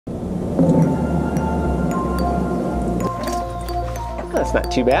That's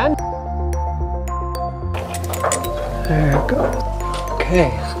not too bad. There it goes. Okay.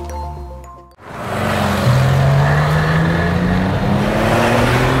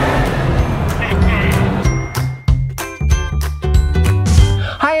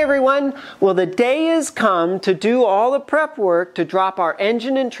 Hi everyone! Well, the day has come to do all the prep work to drop our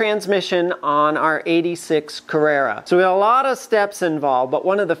engine and transmission on our '86 Carrera. So we have a lot of steps involved, but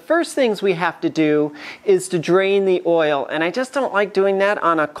one of the first things we have to do is to drain the oil. And I just don't like doing that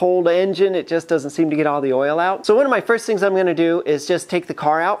on a cold engine. It just doesn't seem to get all the oil out. So one of my first things I'm going to do is just take the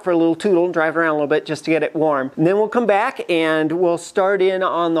car out for a little tootle and drive around a little bit just to get it warm. And then we'll come back and we'll start in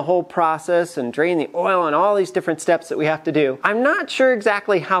on the whole process and drain the oil and all these different steps that we have to do. I'm not sure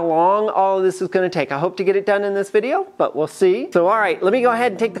exactly how long all of this is going to take. I hope to get it done in this video, but we'll see. So all right, let me go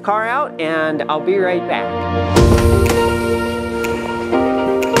ahead and take the car out and I'll be right back.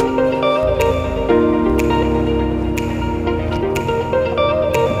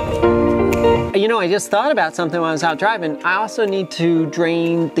 You know, I just thought about something when I was out driving. I also need to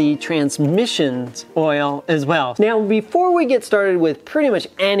drain the transmission's oil as well. Now, before we get started with pretty much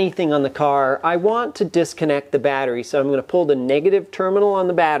anything on the car, I want to disconnect the battery. So I'm going to pull the negative terminal on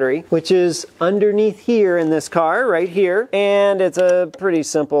the battery, which is underneath here in this car, right here. And it's a pretty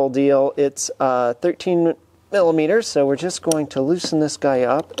simple deal. It's 13 millimeters. So we're just going to loosen this guy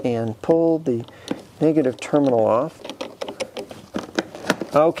up and pull the negative terminal off.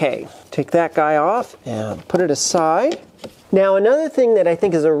 Okay. Take that guy off and put it aside. Now, another thing that I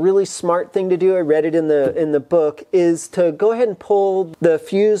think is a really smart thing to do, I read it in the book, is to go ahead and pull the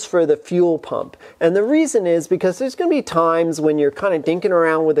fuse for the fuel pump. And the reason is because there's going to be times when you're kind of dinking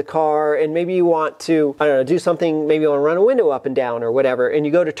around with the car and maybe you want to, I don't know, do something, maybe you want to run a window up and down or whatever, and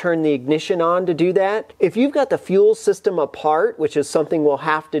you go to turn the ignition on to do that. If you've got the fuel system apart, which is something we'll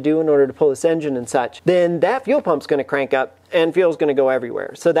have to do in order to pull this engine and such, then that fuel pump's going to crank up and fuel's going to go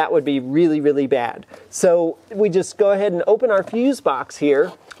everywhere. So that would be really, really bad. So we just go ahead and open our fuse box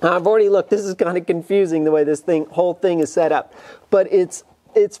here. I've already looked, this is kind of confusing the way this whole thing is set up. But it's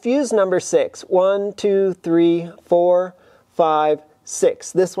fuse number 6. 1, 2, 3, 4, 5,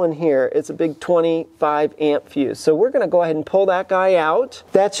 6. This one here, it's a big 25 amp fuse. So we're going to go ahead and pull that guy out.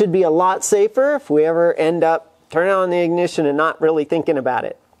 That should be a lot safer if we ever end up turning on the ignition and not really thinking about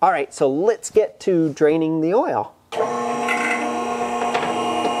it. All right, so let's get to draining the oil.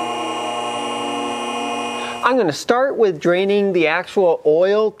 I'm going to start with draining the actual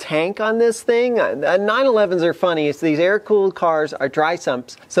oil tank on this thing. 911s are funny. It's these air-cooled cars are dry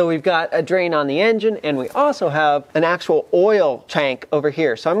sumps. So we've got a drain on the engine and we also have an actual oil tank over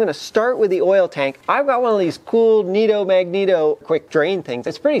here. So I'm going to start with the oil tank. I've got one of these cool neato magneto quick drain things.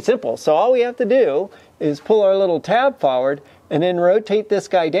 It's pretty simple. So all we have to do is pull our little tab forward and then rotate this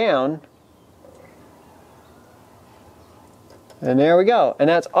guy down. And there we go. And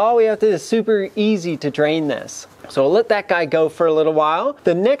that's all we have to do. It's super easy to drain this. So we'll let that guy go for a little while.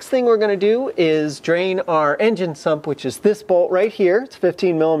 The next thing we're going to do is drain our engine sump, which is this bolt right here. It's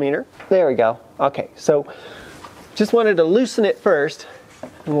 15 millimeter. There we go. Okay, so just wanted to loosen it first.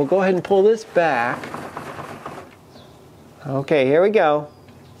 And we'll go ahead and pull this back. Okay, here we go.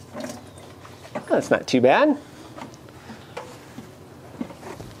 That's not too bad.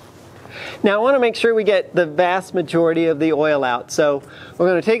 Now I want to make sure we get the vast majority of the oil out. So we're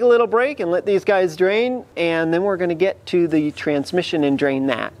going to take a little break and let these guys drain, and then we're going to get to the transmission and drain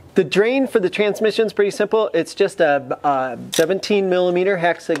that. The drain for the transmission is pretty simple. It's just a 17 millimeter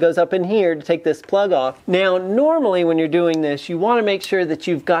hex that goes up in here to take this plug off. Now, normally when you're doing this, you want to make sure that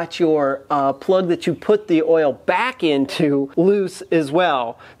you've got your plug that you put the oil back into loose as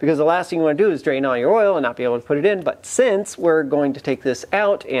well, because the last thing you want to do is drain all your oil and not be able to put it in. But since we're going to take this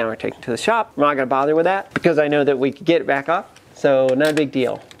out and we're taking it to the shop, I'm not going to bother with that because I know that we can get it back off. So not a big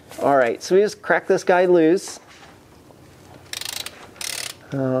deal. All right, so we just crack this guy loose.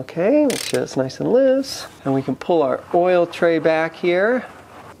 Okay, make sure it's nice and loose. And we can pull our oil tray back here.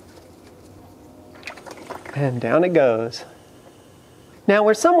 And down it goes. Now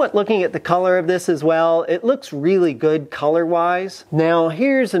we're somewhat looking at the color of this as well. It looks really good color-wise. Now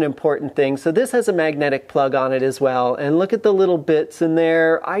here's an important thing. So this has a magnetic plug on it as well. And look at the little bits in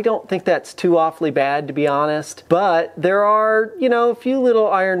there. I don't think that's too awfully bad, to be honest. But there are, you know, a few little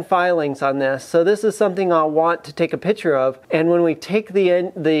iron filings on this. So this is something I'll want to take a picture of. And when we take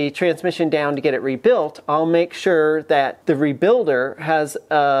the transmission down to get it rebuilt, I'll make sure that the rebuilder has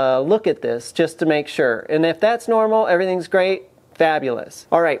a look at this just to make sure. And if that's normal, everything's great, Fabulous.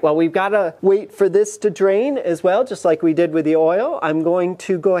 All right, well, we've got to wait for this to drain as well, just like we did with the oil. I'm going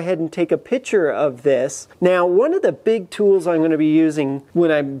to go ahead and take a picture of this. Now, one of the big tools I'm going to be using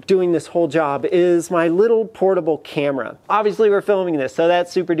when I'm doing this whole job is my little portable camera. Obviously, we're filming this, so that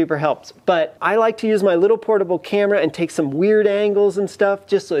super duper helps. But I like to use my little portable camera and take some weird angles and stuff,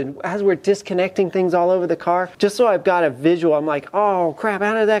 just so as we're disconnecting things all over the car, just so I've got a visual. I'm like, oh crap,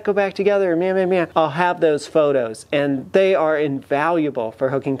 how did that go back together? Man. I'll have those photos, and they are invaluable for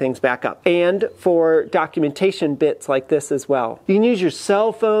hooking things back up and for documentation bits like this as well. You can use your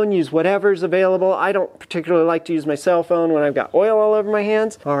cell phone, use whatever's available. I don't particularly like to use my cell phone when I've got oil all over my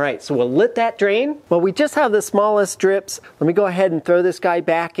hands. All right, so we'll let that drain. Well, we just have the smallest drips. Let me go ahead and throw this guy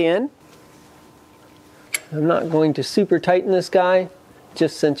back in. I'm not going to super tighten this guy,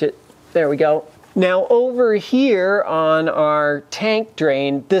 just cinch it. There we go. Now over here on our tank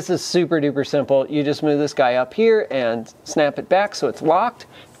drain, this is super duper simple. You just move this guy up here and snap it back so it's locked,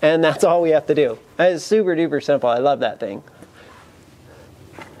 and that's all we have to do. That is super duper simple. I love that thing.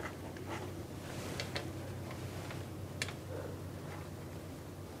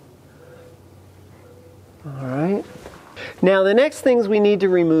 All right. Now the next things we need to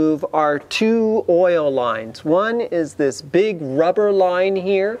remove are two oil lines. One is this big rubber line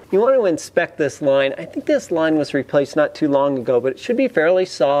here. You want to inspect this line. I think this line was replaced not too long ago, but it should be fairly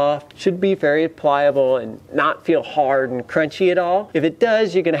soft, should be very pliable and not feel hard and crunchy at all. If it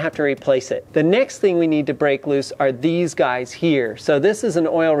does, you're going to have to replace it. The next thing we need to break loose are these guys here. So this is an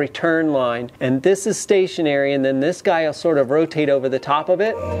oil return line, and this is stationary, and then this guy will sort of rotate over the top of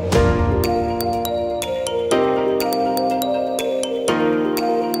it.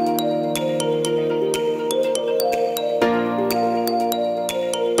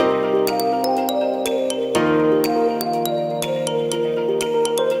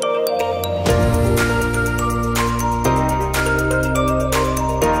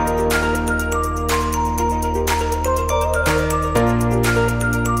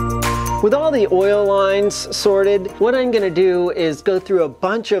 With all the oil lines sorted, what I'm going to do is go through a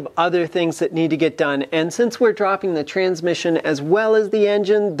bunch of other things that need to get done. And since we're dropping the transmission as well as the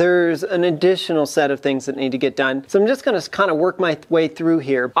engine, there's an additional set of things that need to get done. So I'm just going to kind of work my way through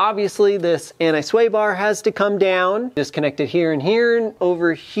here. Obviously, this anti-sway bar has to come down. Disconnect it here and here, and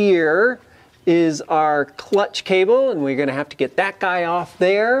over here is our clutch cable, and we're going to have to get that guy off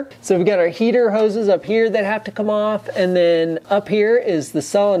there. So we've got our heater hoses up here that have to come off, and then up here is the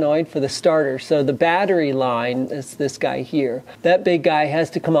solenoid for the starter. So the battery line is this guy here. That big guy has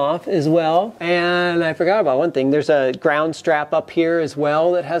to come off as well. And I forgot about one thing. There's a ground strap up here as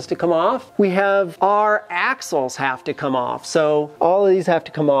well that has to come off. We have our axles have to come off. So all of these have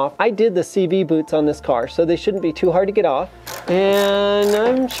to come off. I did the CV boots on this car, so they shouldn't be too hard to get off. And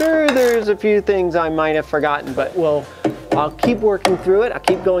I'm sure there's a few things I might have forgotten, but I'll keep working through it. I'll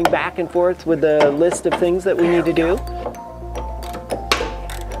keep going back and forth with the list of things that we need to do.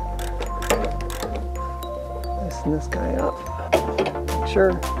 Loosen this guy up. Make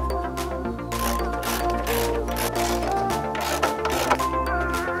sure.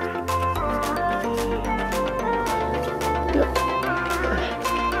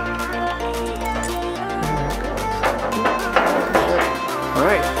 All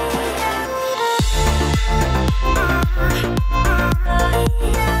right.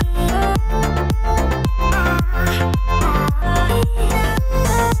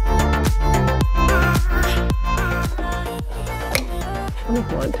 I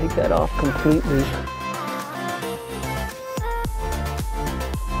don't want to take that off completely.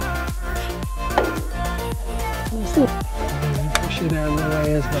 Push it out of the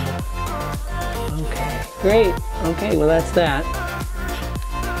way as well. Okay, great. Okay, well that's that.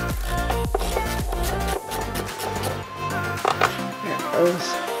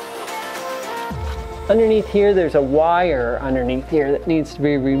 Underneath here, there's a wire underneath here that needs to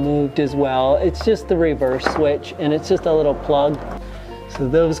be removed as well. It's just the reverse switch, and it's just a little plug. So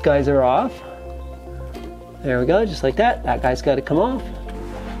those guys are off. There we go, just like that. That guy's got to come off.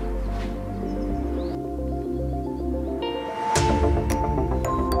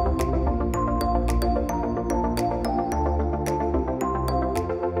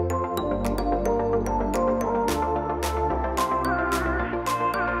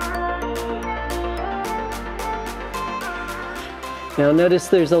 Now notice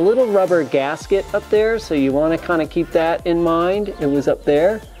there's a little rubber gasket up there, so you want to kind of keep that in mind. It was up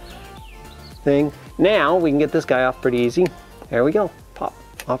there. Now we can get this guy off pretty easy. There we go. Pop.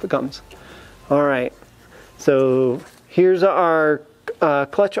 Off it comes. All right. So here's our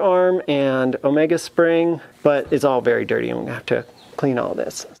clutch arm and Omega spring, but it's all very dirty and we're going to have to clean all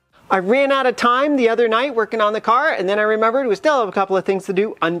this. I ran out of time the other night working on the car, and then I remembered we still have a couple of things to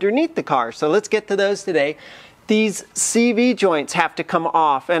do underneath the car. So let's get to those today. These CV joints have to come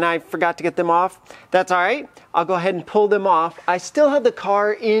off, and I forgot to get them off. That's all right. I'll go ahead and pull them off. I still have the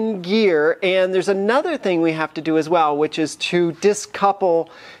car in gear, and there's another thing we have to do as well, which is to discouple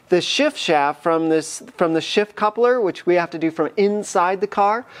the shift shaft from the shift coupler, which we have to do from inside the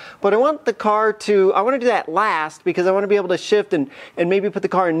car. But I want to do that last because I want to be able to shift and maybe put the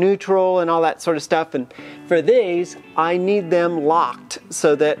car in neutral and all that sort of stuff. And for these, I need them locked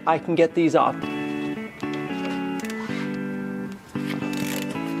so that I can get these off.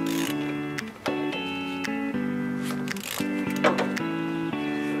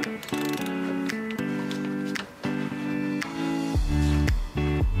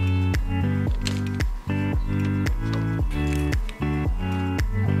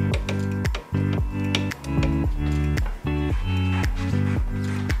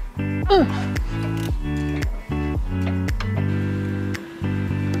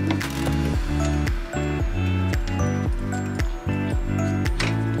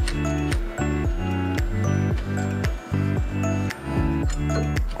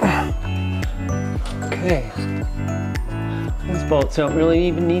 Okay, these bolts don't really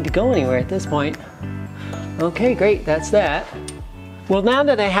even need to go anywhere at this point. Okay, great, that's that. Well, now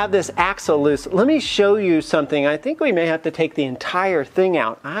that I have this axle loose, let me show you something. I think we may have to take the entire thing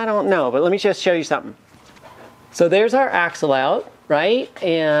out. I don't know, but let me just show you something. So there's our axle out, right?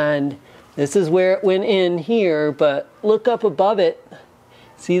 And this is where it went in here, but look up above it.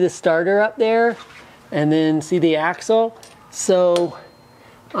 See the starter up there? And then see the axle? So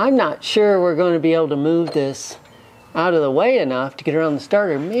I'm not sure we're going to be able to move this out of the way enough to get around the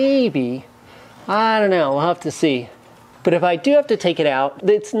starter. Maybe. I don't know. We'll have to see. But if I do have to take it out,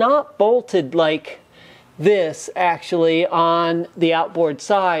 it's not bolted like this actually on the outboard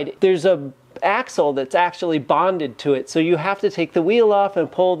side. There's a axle that's actually bonded to it. So you have to take the wheel off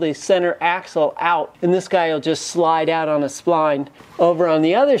and pull the center axle out. And this guy will just slide out on a spline. Over on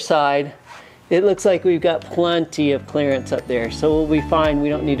the other side, it looks like we've got plenty of clearance up there. So we'll be fine. We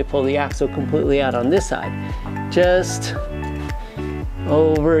don't need to pull the axle completely out on this side. Just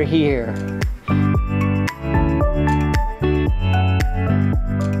over here.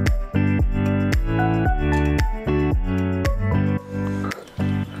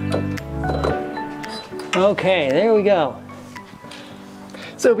 Okay, there we go.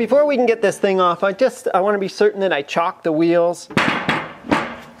 So before we can get this thing off, I want to be certain that I chock the wheels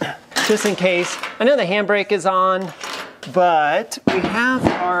just in case. I know the handbrake is on, but we have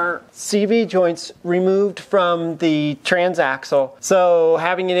our CV joints removed from the transaxle. So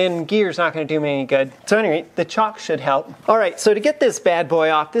having it in gear is not going to do me any good. So anyway, the chock should help. All right, so to get this bad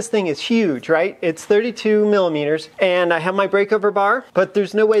boy off, this thing is huge, right? It's 32 millimeters, and I have my breakover bar, but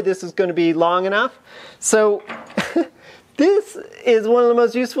there's no way this is going to be long enough. So this is one of the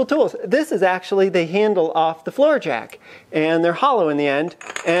most useful tools. This is actually the handle off the floor jack, and they're hollow in the end,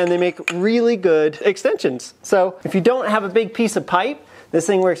 and they make really good extensions. So if you don't have a big piece of pipe, this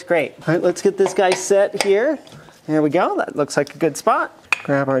thing works great. All right, let's get this guy set here. There we go. That looks like a good spot.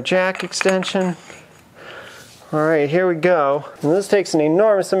 Grab our jack extension. All right, here we go. And this takes an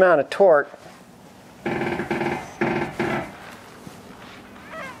enormous amount of torque.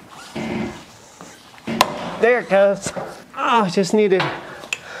 There it goes. Oh, just needed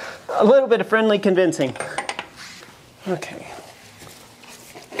a little bit of friendly convincing. Okay.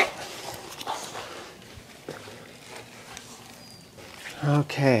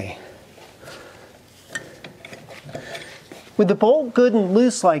 Okay. With the bolt good and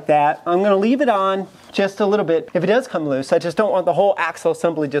loose like that, I'm going to leave it on just a little bit. If it does come loose, I just don't want the whole axle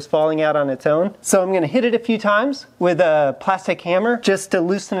assembly just falling out on its own. So I'm going to hit it a few times with a plastic hammer just to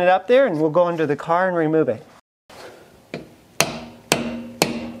loosen it up there, and we'll go into the car and remove it.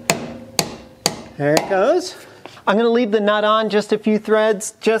 There it goes. I'm going to leave the nut on just a few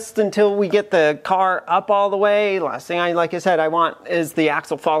threads just until we get the car up all the way. Last thing like I said, I want is the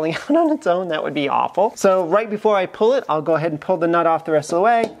axle falling out on its own. That would be awful. So right before I pull it, I'll go ahead and pull the nut off the rest of the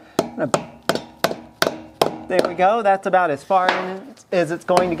way. There we go. That's about as far in as it's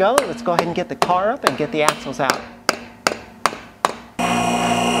going to go. Let's go ahead and get the car up and get the axles out. All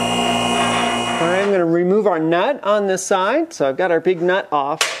right, I'm going to remove our nut on this side. So I've got our big nut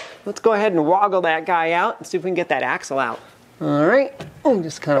off. Let's go ahead and woggle that guy out and see if we can get that axle out. All right, we'll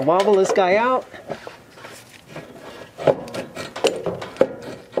just kind of wobble this guy out.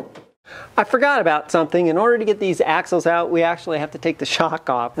 I forgot about something. In order to get these axles out, we actually have to take the shock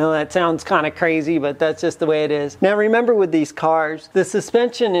off. Now that sounds kind of crazy, but that's just the way it is. Now remember, with these cars, the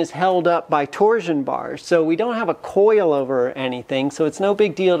suspension is held up by torsion bars, so we don't have a coil over anything, so it's no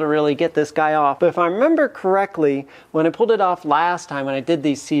big deal to really get this guy off. But if I remember correctly, when I pulled it off last time when I did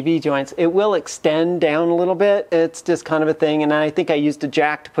these CV joints, it will extend down a little bit. It's just kind of a thing, and I think I used a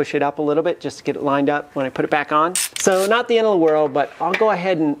jack to push it up a little bit just to get it lined up when I put it back on. So not the end of the world, but I'll go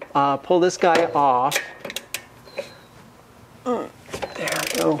ahead and pull this guy off. There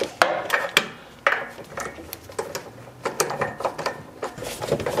we go.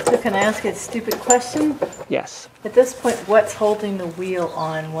 So can I ask a stupid question? Yes. At this point, what's holding the wheel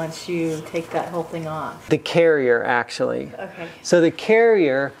on once you take that whole thing off? The carrier, actually. Okay. So the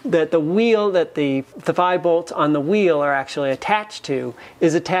carrier that the wheel, that the 5 bolts on the wheel are actually attached to,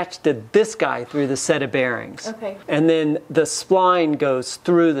 is attached to this guy through the set of bearings. Okay. And then the spline goes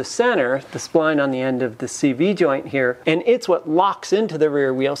through the center, the spline on the end of the CV joint here, and it's what locks into the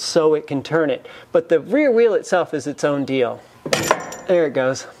rear wheel so it can turn it. But the rear wheel itself is its own deal. There it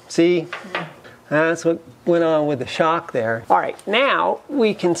goes. See? That's what went on with the shock there. All right, now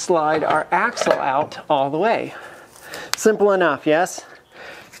we can slide our axle out all the way. Simple enough, yes?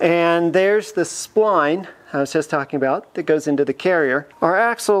 And there's the spline I was just talking about that goes into the carrier. Our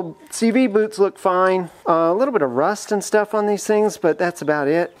axle CV boots look fine. A little bit of rust and stuff on these things, but that's about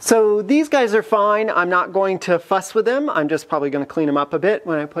it. So these guys are fine. I'm not going to fuss with them. I'm just probably going to clean them up a bit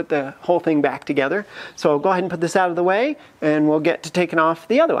when I put the whole thing back together. So I'll go ahead and put this out of the way, and we'll get to taking off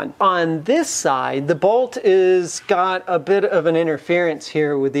the other one. On this side, the bolt is got a bit of an interference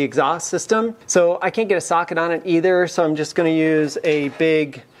here with the exhaust system. So I can't get a socket on it either, so I'm just going to use a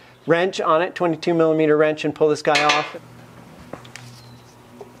big wrench on it, 22mm wrench, and pull this guy off.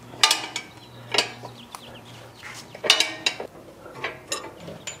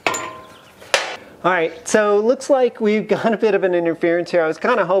 All right, so looks like we've got a bit of an interference here. I was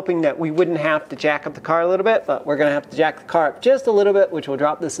kind of hoping that we wouldn't have to jack up the car a little bit, but we're gonna have to jack the car up just a little bit, which will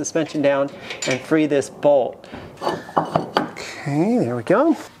drop the suspension down and free this bolt. Okay, there we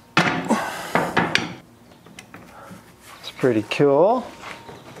go. It's pretty cool.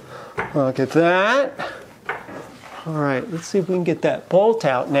 Look at that. All right, let's see if we can get that bolt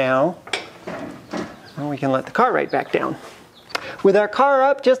out now. And we can let the car right back down. With our car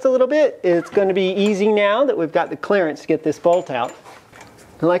up just a little bit, it's going to be easy now that we've got the clearance to get this bolt out.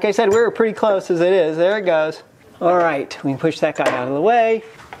 And like I said, we were pretty close as it is. There it goes. All right, we can push that guy out of the way,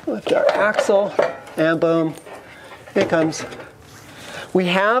 lift our axle, and boom, here it comes. We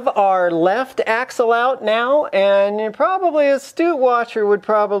have our left axle out now, and probably a astute watcher would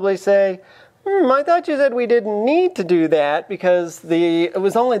probably say, I thought you said we didn't need to do that because it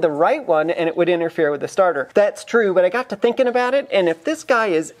was only the right one and it would interfere with the starter. That's true, but I got to thinking about it, and if this guy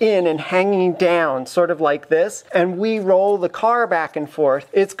is in and hanging down, sort of like this, and we roll the car back and forth,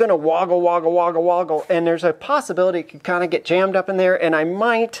 it's gonna woggle, woggle, woggle, woggle, and there's a possibility it could kind of get jammed up in there, and I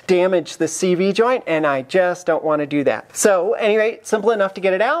might damage the CV joint, and I just don't want to do that. So, anyway, simple enough to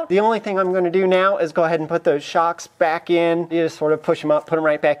get it out. The only thing I'm gonna do now is go ahead and put those shocks back in. You just sort of push them up, put them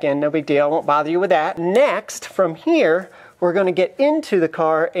right back in, no big deal, won't bother you with that. Next, from here, we're going to get into the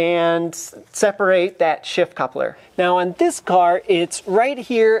car and separate that shift coupler. Now on this car, it's right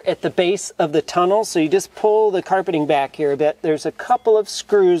here at the base of the tunnel, so you just pull the carpeting back here a bit. There's a couple of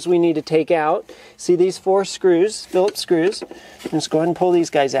screws we need to take out. See these 4 screws, Phillips screws? Let's go ahead and pull these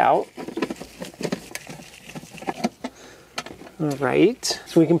guys out. All right,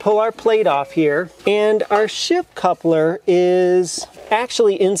 so we can pull our plate off here, and our shift coupler is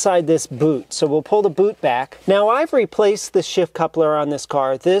actually inside this boot, so we'll pull the boot back. Now I've replaced the shift coupler on this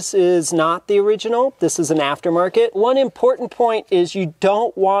car. This is not the original, this is an aftermarket. One important point is you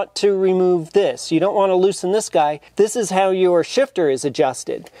don't want to remove this. You don't want to loosen this guy. This is how your shifter is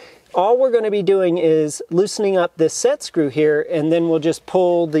adjusted. All we're going to be doing is loosening up this set screw here, and then we'll just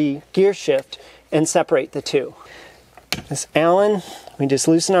pull the gear shift and separate the two. This Allen, we just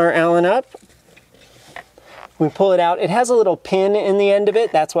loosen our Allen up. We pull it out. It has a little pin in the end of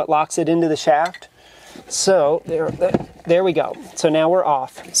it. That's what locks it into the shaft. So there we go. So now we're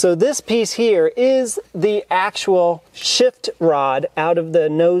off. So this piece here is the actual shift rod out of the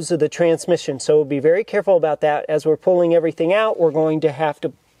nose of the transmission. So we'll be very careful about that. As we're pulling everything out, we're going to have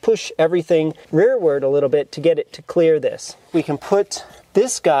to push everything rearward a little bit to get it to clear this. We can put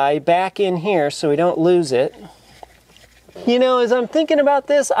this guy back in here so we don't lose it. You know, as I'm thinking about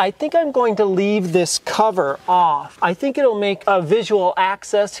this, I think I'm going to leave this cover off. I think it'll make a visual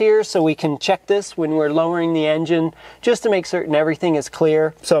access here so we can check this when we're lowering the engine, just to make certain everything is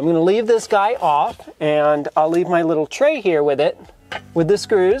clear. So I'm going to leave this guy off, and I'll leave my little tray here with it. with the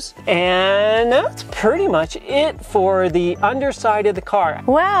screws. And that's pretty much it for the underside of the car.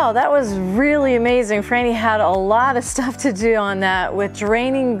 Wow, that was really amazing. Franny had a lot of stuff to do on that, with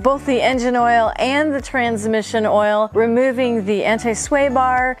draining both the engine oil and the transmission oil, removing the anti-sway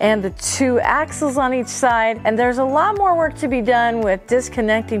bar and the 2 axles on each side. And there's a lot more work to be done with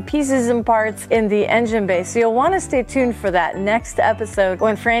disconnecting pieces and parts in the engine bay. So you'll want to stay tuned for that next episode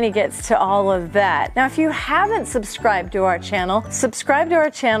when Franny gets to all of that. Now, if you haven't subscribed to our channel, subscribe to our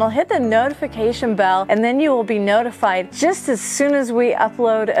channel, hit the notification bell, and then you will be notified just as soon as we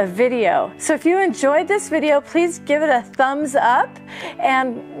upload a video. So if you enjoyed this video, please give it a thumbs up.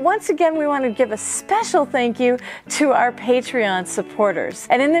 And once again, we want to give a special thank you to our Patreon supporters.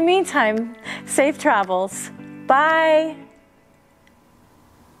 And in the meantime, safe travels. Bye.